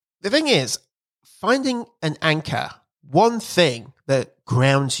The thing is, finding an anchor, one thing that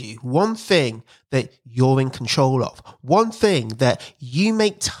grounds you, one thing that you're in control of, one thing that you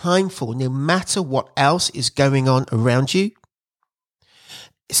make time for no matter what else is going on around you,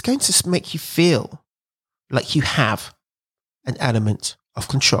 it's going to make you feel like you have an element of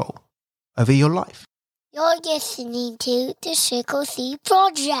control over your life. You're listening to the Triple C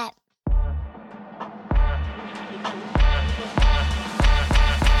Project.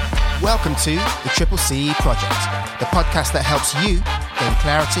 Welcome to the Triple C Project, the podcast that helps you gain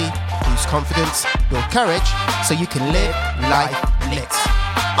clarity, boost confidence, build courage, so you can live life lit.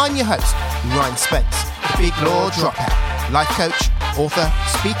 I'm your host, Ryan Spence, the big law dropout, life coach, author,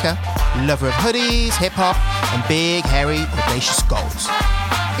 speaker, lover of hoodies, hip-hop, and big, hairy, audacious goals.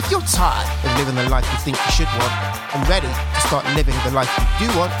 If you're tired of living the life you think you should want and ready to start living the life you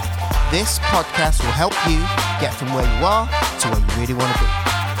do want, this podcast will help you get from where you are to where you really want to be.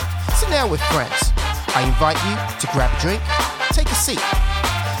 So now with friends, I invite you to grab a drink, take a seat,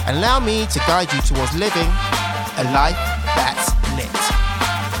 and allow me to guide you towards living a life that's lit.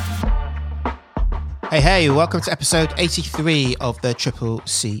 Hey, welcome to episode 83 of the Triple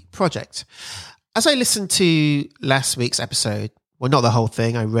C Project. As I listened to last week's episode, well, not the whole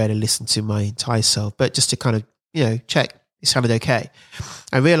thing, I rarely listen to my entire self, but just to kind of, check it sounded okay.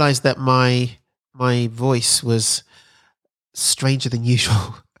 I realized that my voice was stranger than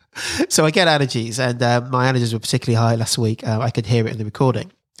usual. So I get allergies, and my allergies were particularly high last week. I could hear it in the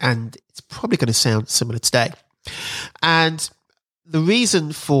recording, and it's probably going to sound similar today. And the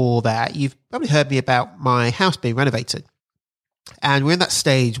reason for that, you've probably heard me about my house being renovated. And we're in that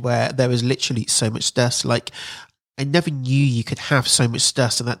stage where there is literally so much dust. Like, I never knew you could have so much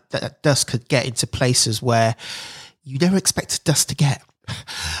dust, and that dust could get into places where you never expected dust to get.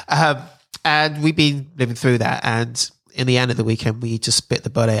 And we've been living through that, and in the end of the weekend, we just bit the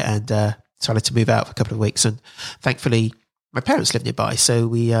bullet and decided to move out for a couple of weeks. And thankfully, my parents live nearby, so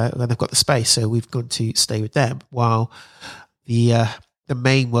they've got the space, so we've gone to stay with them while the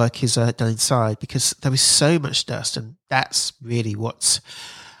main work is done inside, because there is so much dust, and that's really what's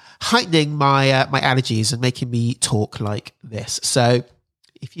heightening my allergies and making me talk like this. So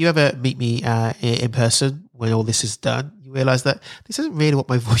if you ever meet me in person when all this is done, you realize that this isn't really what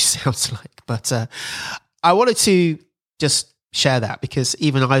my voice sounds like. But I wanted to just share that, because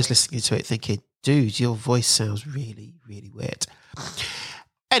even I was listening to it thinking, dude, your voice sounds really, really weird.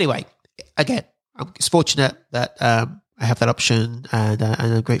 Anyway, again, it's fortunate that I have that option, and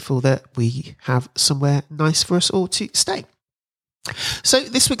I'm grateful that we have somewhere nice for us all to stay. So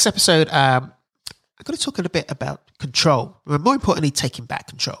this week's episode, I'm going to talk a little bit about control, and more importantly, taking back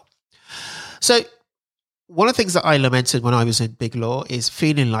control. So one of the things that I lamented when I was in big law is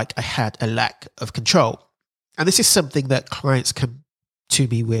feeling like I had a lack of control. And this is something that clients come to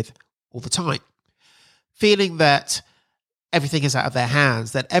me with all the time. Feeling that everything is out of their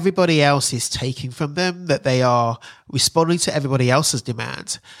hands, that everybody else is taking from them, that they are responding to everybody else's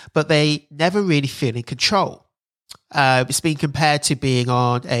demands, but they never really feel in control. It's being compared to being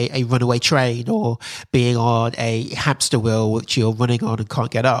on a runaway train, or being on a hamster wheel which you're running on and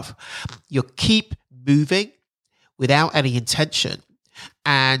can't get off. You keep moving without any intention,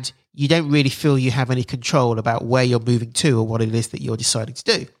 and you don't really feel you have any control about where you're moving to or what it is that you're deciding to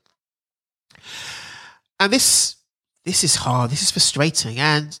do. And this is hard, this is frustrating,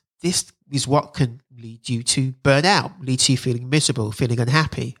 and this is what can lead you to burnout, lead to you feeling miserable, feeling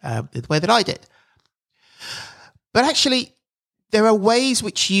unhappy, the way that I did. But actually, there are ways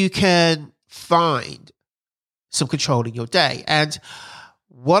which you can find some control in your day. And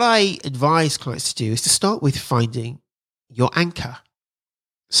what I advise clients to do is to start with finding your anchor.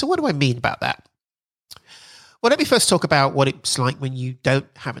 So what do I mean about that? Well, let me first talk about what it's like when you don't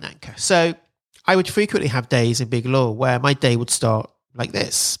have an anchor. So I would frequently have days in big law where my day would start like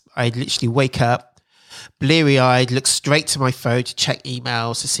this. I'd literally wake up, bleary-eyed, look straight to my phone to check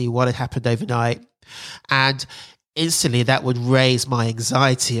emails to see what had happened overnight. And instantly that would raise my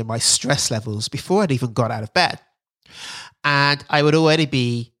anxiety and my stress levels before I'd even got out of bed. And I would already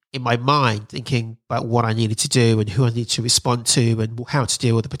be in my mind thinking about what I needed to do and who I needed to respond to and how to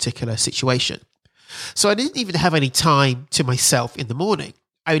deal with a particular situation. So I didn't even have any time to myself in the morning.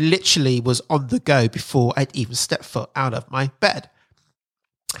 I literally was on the go before I'd even stepped foot out of my bed.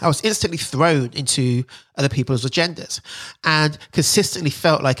 I was instantly thrown into other people's agendas and consistently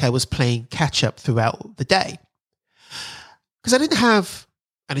felt like I was playing catch up throughout the day. Because I didn't have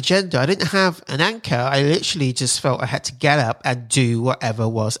an agenda, I didn't have an anchor, I literally just felt I had to get up and do whatever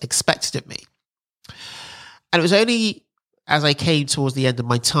was expected of me. And it was only as I came towards the end of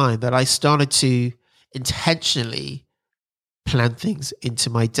my time that I started to intentionally plan things into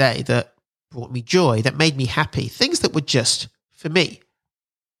my day that brought me joy, that made me happy, things that were just for me.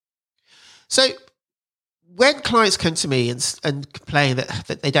 So when clients come to me and complain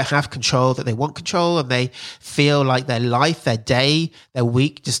that they don't have control, that they want control, and they feel like their life, their day, their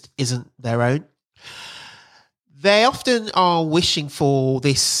week just isn't their own, they often are wishing for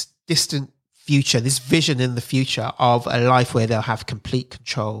this distant future, this vision in the future of a life where they'll have complete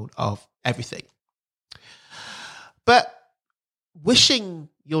control of everything. But wishing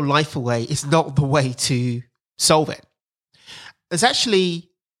your life away is not the way to solve it. There's actually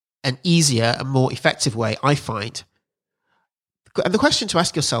an easier and more effective way, I find. And the question to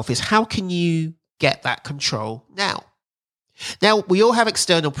ask yourself is, how can you get that control now? Now, we all have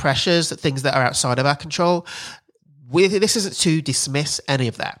external pressures, things that are outside of our control. This isn't to dismiss any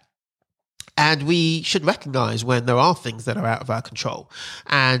of that. And we should recognize when there are things that are out of our control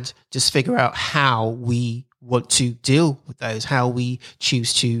and just figure out how we want to deal with those, how we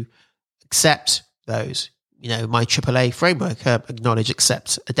choose to accept those. My AAA framework, acknowledge,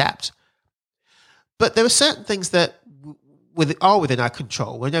 accept, adapt. But there are certain things that are within our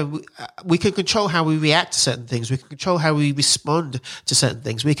control. We can control how we react to certain things. We can control how we respond to certain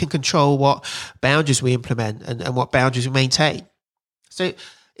things. We can control what boundaries we implement and what boundaries we maintain. So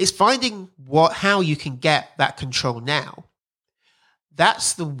it's finding how you can get that control now.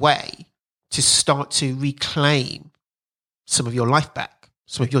 That's the way to start to reclaim some of your life back,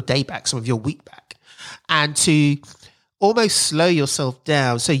 some of your day back, some of your week back, and to almost slow yourself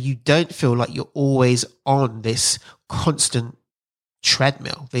down so you don't feel like you're always on this constant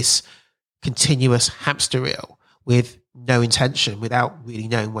treadmill, this continuous hamster wheel with no intention, without really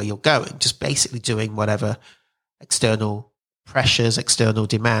knowing where you're going, just basically doing whatever external pressures, external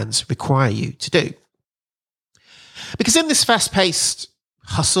demands require you to do. Because in this fast-paced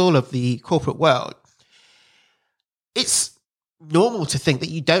hustle of the corporate world, it's normal to think that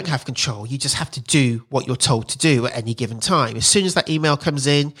you don't have control. You just have to do what you're told to do at any given time. As soon as that email comes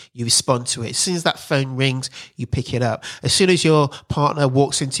in, you respond to it. As soon as that phone rings, you pick it up. As soon as your partner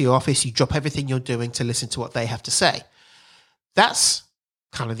walks into your office, you drop everything you're doing to listen to what they have to say. That's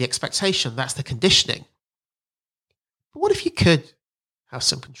kind of the expectation. That's the conditioning. But what if you could have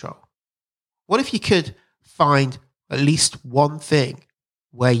some control? What if you could find at least one thing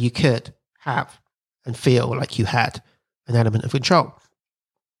where you could have and feel like you had an element of control?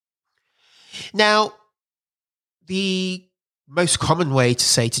 Now, the most common way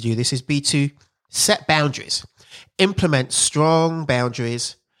to do this is to set boundaries, implement strong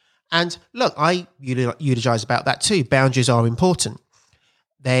boundaries. And look, I eulogize about that too. Boundaries are important.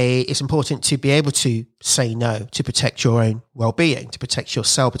 It's important to be able to say no, to protect your own well-being, to protect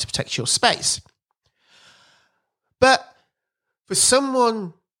yourself, to protect your space. But for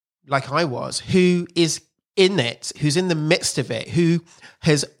someone like I was, who is in it, who's in the midst of it, who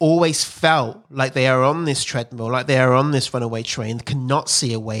has always felt like they are on this treadmill, like they are on this runaway train, cannot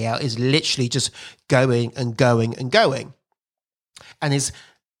see a way out, is literally just going and going and going, and is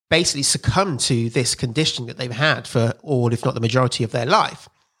basically succumbed to this condition that they've had for all, if not the majority of their life.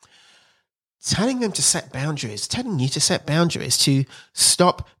 Telling them to set boundaries, telling you to set boundaries, to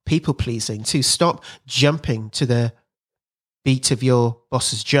stop people pleasing, to stop jumping to the beat of your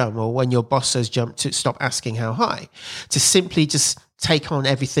boss's drum, or when your boss says jump, to stop asking how high, to simply just take on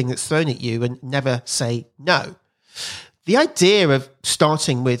everything that's thrown at you and never say no. The idea of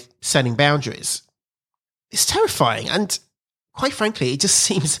starting with setting boundaries is terrifying, and quite frankly, it just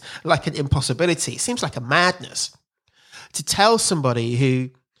seems like an impossibility. It seems like a madness to tell somebody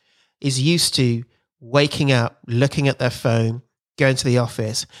who is used to waking up, looking at their phone, going to the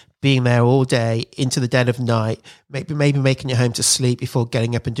office, being there all day into the dead of night, maybe making it home to sleep before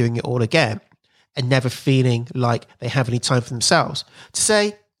getting up and doing it all again, and never feeling like they have any time for themselves, to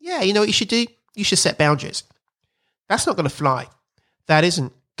say, yeah, you know what you should do? You should set boundaries. That's not going to fly. That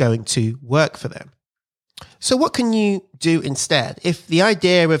isn't going to work for them. So what can you do instead? If the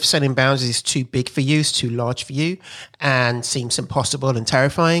idea of setting boundaries is too big for you, is too large for you, and seems impossible and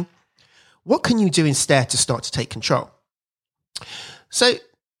terrifying, what can you do instead to start to take control? So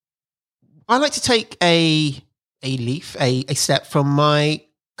I like to take a step from my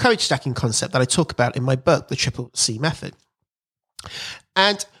courage stacking concept that I talk about in my book, The Triple C Method.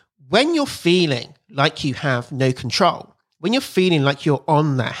 And when you're feeling like you have no control, when you're feeling like you're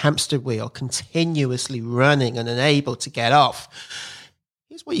on that hamster wheel, continuously running and unable to get off,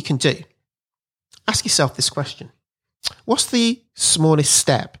 here's what you can do. Ask yourself this question. What's the smallest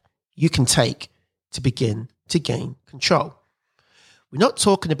step you can take to begin to gain control? We're not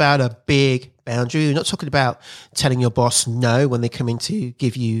talking about a big, boundary. We're not talking about telling your boss no when they come in to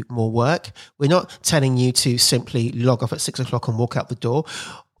give you more work. We're not telling you to simply log off at 6 o'clock and walk out the door.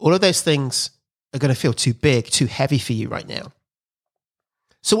 All of those things are going to feel too big, too heavy for you right now.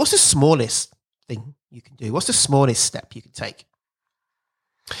 So what's the smallest thing you can do? What's the smallest step you can take?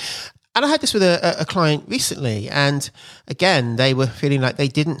 And I had this with a client recently, and again, they were feeling like they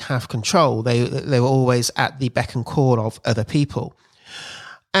didn't have control. They were always at the beck and call of other people.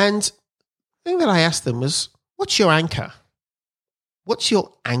 And the thing that I asked them was, what's your anchor? What's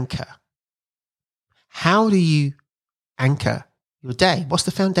your anchor? How do you anchor your day? What's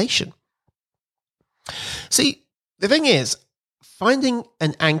the foundation? See, the thing is, finding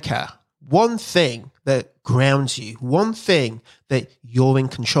an anchor, one thing that grounds you, one thing that you're in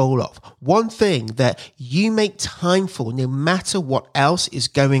control of, one thing that you make time for no matter what else is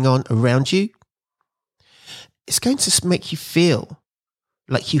going on around you, it's going to make you feel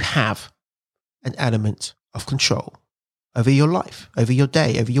like you have an element of control over your life, over your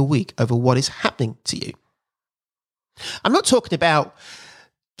day, over your week, over what is happening to you. I'm not talking about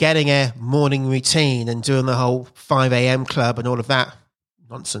getting a morning routine and doing the whole 5 a.m. club and all of that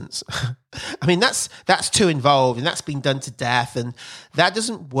nonsense. I mean, that's too involved, and that's been done to death, and that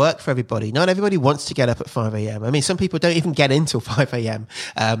doesn't work for everybody. Not everybody wants to get up at 5 a.m. I mean, some people don't even get in till 5 a.m.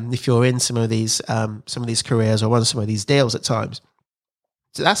 If you're in some of these careers or on some of these deals at times.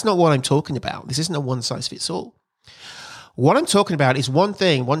 So that's not what I'm talking about. This isn't a one size fits all. What I'm talking about is one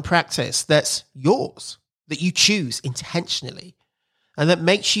thing, one practice that's yours, that you choose intentionally, and that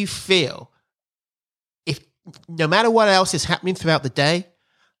makes you feel, if no matter what else is happening throughout the day,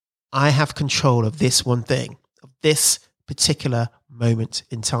 I have control of this one thing, of this particular moment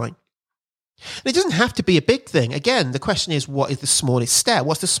in time. And it doesn't have to be a big thing. Again, the question is, what is the smallest step?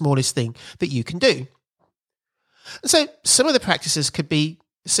 What's the smallest thing that you can do? And so some of the practices could be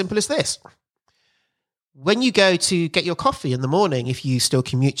as simple as this. When you go to get your coffee in the morning, if you still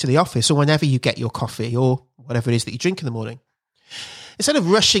commute to the office, or whenever you get your coffee or whatever it is that you drink in the morning, instead of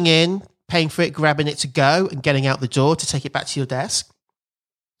rushing in, paying for it, grabbing it to go and getting out the door to take it back to your desk,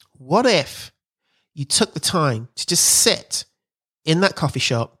 what if you took the time to just sit in that coffee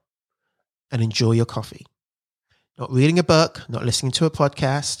shop and enjoy your coffee? Not reading a book, not listening to a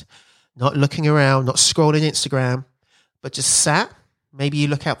podcast, not looking around, not scrolling Instagram, but just sat. Maybe you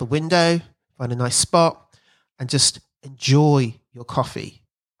look out the window, find a nice spot, and just enjoy your coffee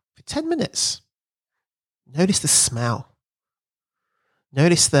for 10 minutes. Notice the smell.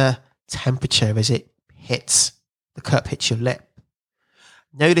 Notice the temperature as it hits, the cup hits your lip.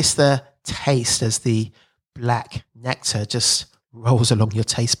 Notice the taste as the black nectar just rolls along your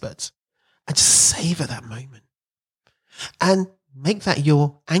taste buds. And just savor that moment. And make that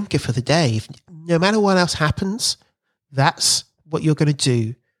your anchor for the day. No matter what else happens, that's what you're going to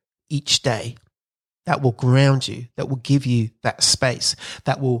do each day. That will ground you, that will give you that space,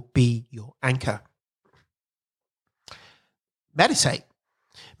 that will be your anchor. Meditate.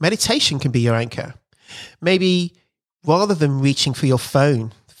 Meditation can be your anchor. Maybe rather than reaching for your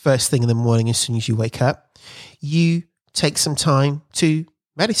phone first thing in the morning as soon as you wake up, you take some time to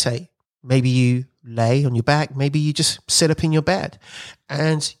meditate. Maybe you lay on your back. Maybe you just sit up in your bed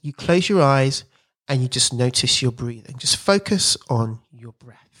and you close your eyes and you just notice your breathing. Just focus on your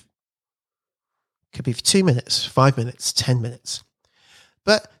breath. Could be for 2 minutes, 5 minutes, 10 minutes.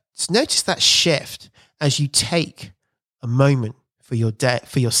 But notice that shift as you take a moment for your day,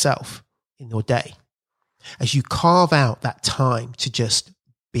 for yourself in your day, as you carve out that time to just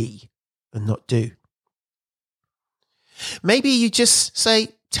be and not do. Maybe you just say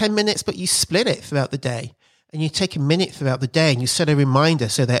 10 minutes, but you split it throughout the day, and you take a minute throughout the day and you set a reminder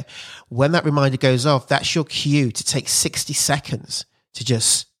so that when that reminder goes off, that's your cue to take 60 seconds to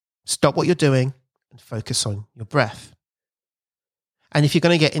just stop what you're doing and focus on your breath. And if you're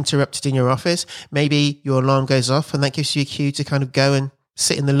going to get interrupted in your office, maybe your alarm goes off and that gives you a cue to kind of go and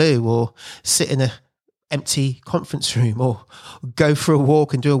sit in the loo or sit in an empty conference room or go for a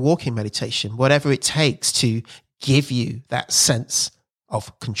walk and do a walking meditation, whatever it takes to give you that sense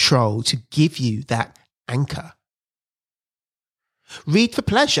of control, to give you that anchor. Read for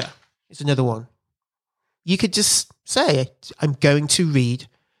pleasure is another one. You could just say, I'm going to read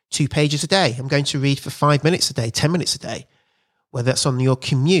 2 pages a day. I'm going to read for 5 minutes a day, 10 minutes a day, whether that's on your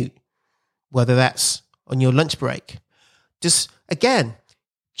commute, whether that's on your lunch break. Just, again,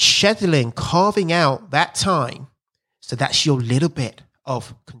 scheduling, carving out that time so that's your little bit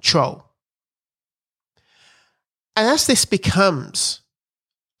of control. And as this becomes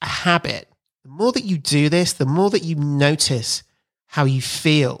a habit, the more that you do this, the more that you notice how you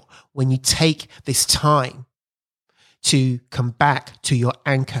feel when you take this time to come back to your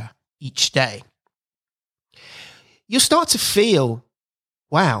anchor, each day, you'll start to feel,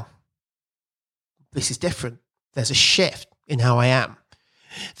 wow, this is different. There's a shift in how I am.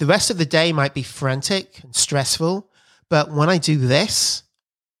 The rest of the day might be frantic and stressful, but when I do this,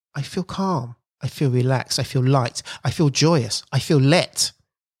 I feel calm. I feel relaxed. I feel light. I feel joyous. I feel lit,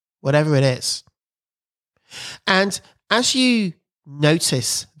 whatever it is. And as you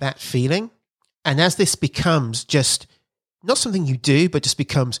notice that feeling, and as this becomes just not something you do, but just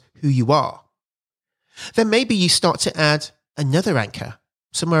becomes who you are, then maybe you start to add another anchor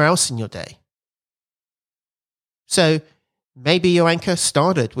somewhere else in your day. So maybe your anchor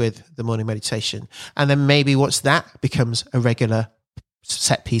started with the morning meditation, and then maybe once that becomes a regular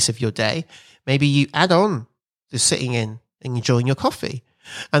set piece of your day, maybe you add on to sitting in and enjoying your coffee.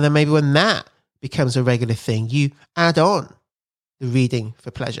 And then maybe when that becomes a regular thing, you add on the reading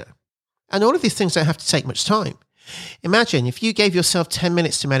for pleasure. And all of these things don't have to take much time. Imagine if you gave yourself 10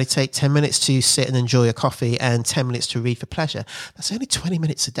 minutes to meditate, 10 minutes to sit and enjoy a coffee, and 10 minutes to read for pleasure. That's only 20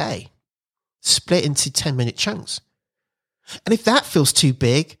 minutes a day, split into 10-minute chunks. And if that feels too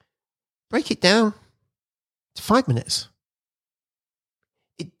big, break it down to 5 minutes.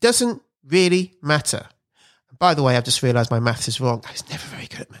 It doesn't really matter. And by the way, I've just realized my maths is wrong. I was never very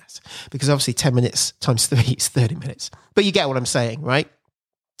good at maths because obviously 10 minutes times 3 is 30 minutes. But you get what I'm saying, right?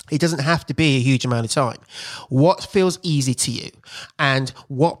 It doesn't have to be a huge amount of time. What feels easy to you and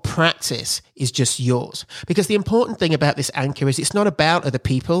what practice is just yours? Because the important thing about this anchor is it's not about other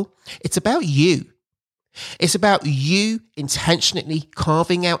people. It's about you. It's about you intentionally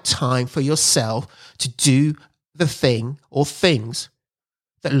carving out time for yourself to do the thing or things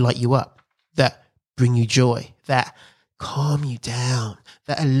that light you up, that bring you joy, that calm you down,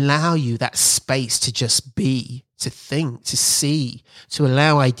 that allow you that space to just be, to think, to see, to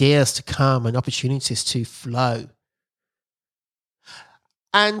allow ideas to come and opportunities to flow.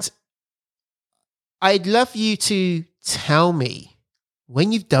 And I'd love you to tell me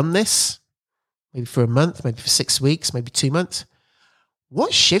when you've done this, maybe for a month, maybe for 6 weeks, maybe 2 months,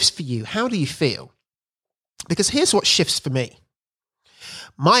 what shifts for you? How do you feel? Because here's what shifts for me.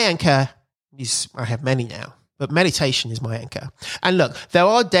 My anchor is, I have many now, but meditation is my anchor. And look, there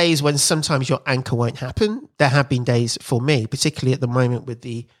are days when sometimes your anchor won't happen. There have been days for me, particularly at the moment with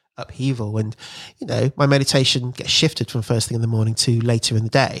the upheaval. And, you know, my meditation gets shifted from first thing in the morning to later in the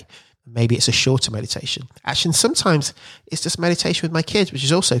day. Maybe it's a shorter meditation. Actually, sometimes it's just meditation with my kids, which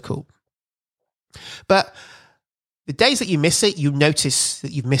is also cool. But the days that you miss it, you notice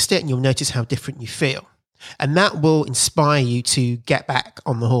that you've missed it and you'll notice how different you feel. And that will inspire you to get back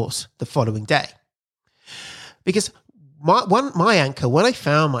on the horse the following day. Because my anchor, when I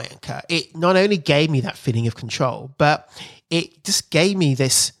found my anchor, it not only gave me that feeling of control, but it just gave me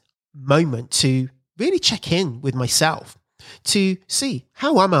this moment to really check in with myself, to see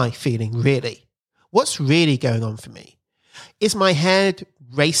how am I feeling really? What's really going on for me? Is my head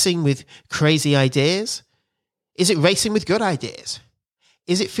racing with crazy ideas? Is it racing with good ideas?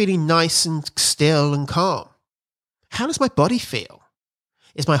 Is it feeling nice and still and calm? How does my body feel?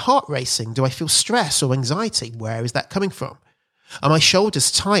 Is my heart racing? Do I feel stress or anxiety? Where is that coming from? Are my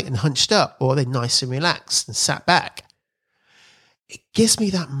shoulders tight and hunched up, or are they nice and relaxed and sat back? It gives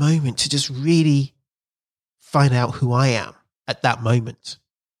me that moment to just really find out who I am at that moment.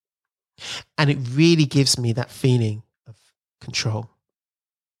 And it really gives me that feeling of control.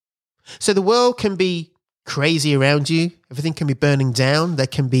 So the world can be crazy around you. Everything can be burning down. There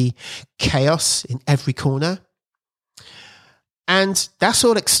can be chaos in every corner. And that's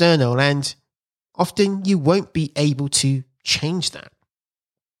all external. And often you won't be able to change that.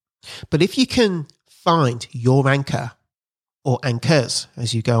 But if you can find your anchor or anchors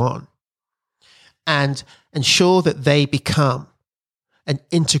as you go on and ensure that they become an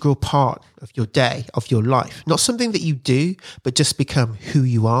integral part of your day, of your life, not something that you do, but just become who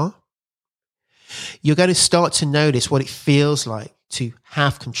you are, you're going to start to notice what it feels like to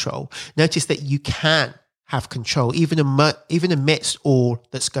have control. Notice that you can have control, even amidst all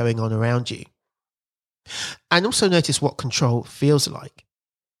that's going on around you. And also notice what control feels like.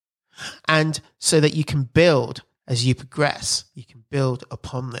 And so that you can build as you progress, you can build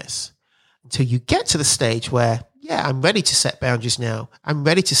upon this until you get to the stage where, yeah, I'm ready to set boundaries now. I'm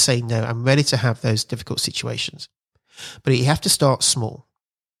ready to say no. I'm ready to have those difficult situations. But you have to start small.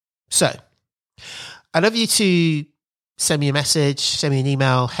 So, I'd love you to send me a message, send me an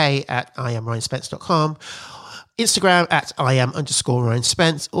email, hey@IamRyanSpence.com, Instagram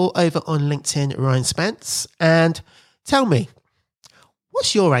 @Iam_RyanSpence, or over on LinkedIn, Ryan Spence, and tell me,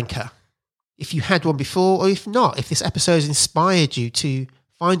 what's your anchor? If you had one before, or if not, if this episode has inspired you to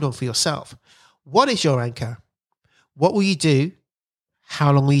find one for yourself, what is your anchor? What will you do?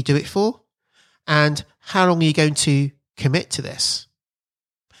 how long will you do it for? And how long are you going to commit to this?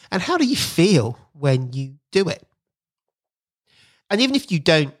 And how do you feel when you do it? And even if you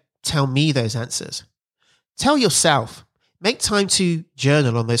don't tell me those answers, tell yourself, make time to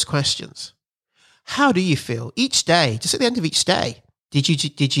journal on those questions. How do you feel each day? Just at the end of each day, did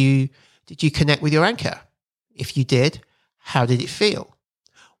you connect with your anchor? If you did, how did it feel?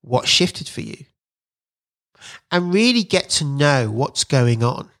 What shifted for you? And really get to know what's going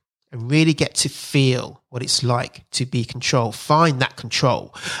on and really get to feel what it's like to be controlled. Find that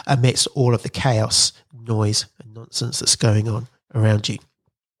control amidst all of the chaos, noise, and nonsense that's going on around you.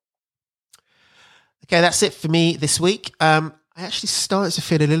 Okay, that's it for me this week. I actually started to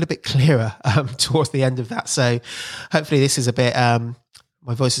feel a little bit clearer towards the end of that. So hopefully this is a bit,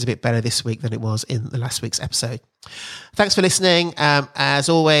 my voice is a bit better this week than it was in the last week's episode. Thanks for listening. As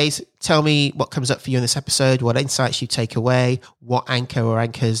always, tell me what comes up for you in this episode, what insights you take away, what anchor or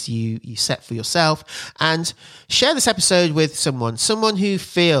anchors you set for yourself, and share this episode with someone who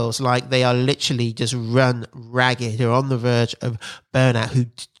feels like they are literally just run ragged or on the verge of burnout, who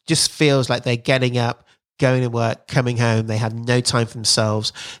just feels like they're getting up, going to work, coming home. They have no time for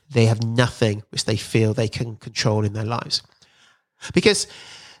themselves. They have nothing which they feel they can control in their lives. Because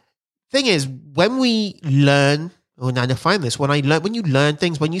thing is, when we learn, and I find this, when you learn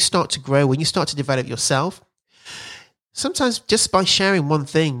things, when you start to grow, when you start to develop yourself, sometimes just by sharing one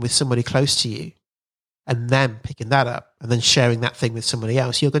thing with somebody close to you and then picking that up and then sharing that thing with somebody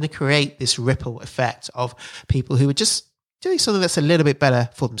else, you're going to create this ripple effect of people who are just doing something that's a little bit better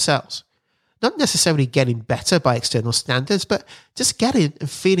for themselves. Not necessarily getting better by external standards, but just getting and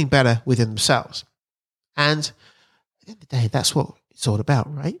feeling better within themselves. And at the end of the day, that's what it's all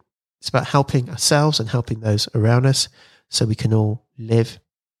about, right? It's about helping ourselves and helping those around us so we can all live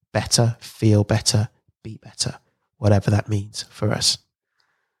better, feel better, be better, whatever that means for us.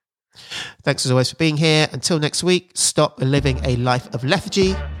 Thanks as always for being here. Until next week, stop living a life of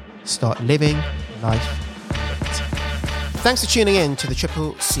lethargy. Start living life lit. Thanks for tuning in to the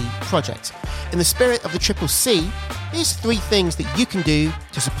Triple C Project. In the spirit of the Triple C, here's 3 things that you can do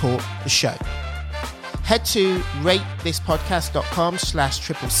to support the show. Head to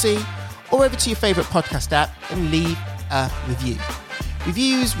ratethispodcast.com/CCC or over to your favorite podcast app and leave a review.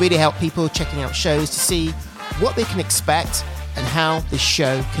 Reviews really help people checking out shows to see what they can expect and how this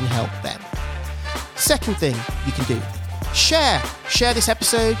show can help them. Second thing you can do, share this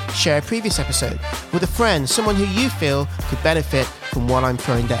episode, share a previous episode with a friend, someone who you feel could benefit from what I'm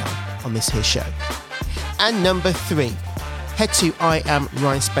throwing down on this here show. And number 3, head to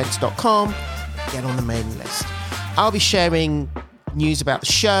IamRyanSpence.com, get on the mailing list. I'll be sharing news about the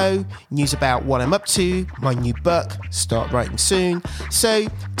show, news about what I'm up to, my new book, start writing soon. So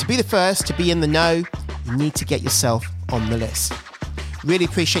to be the first, to be in the know, you need to get yourself on the list. Really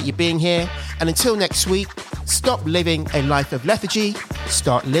appreciate you being here. And until next week, stop living a life of lethargy,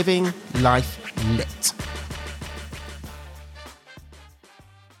 start living life lit.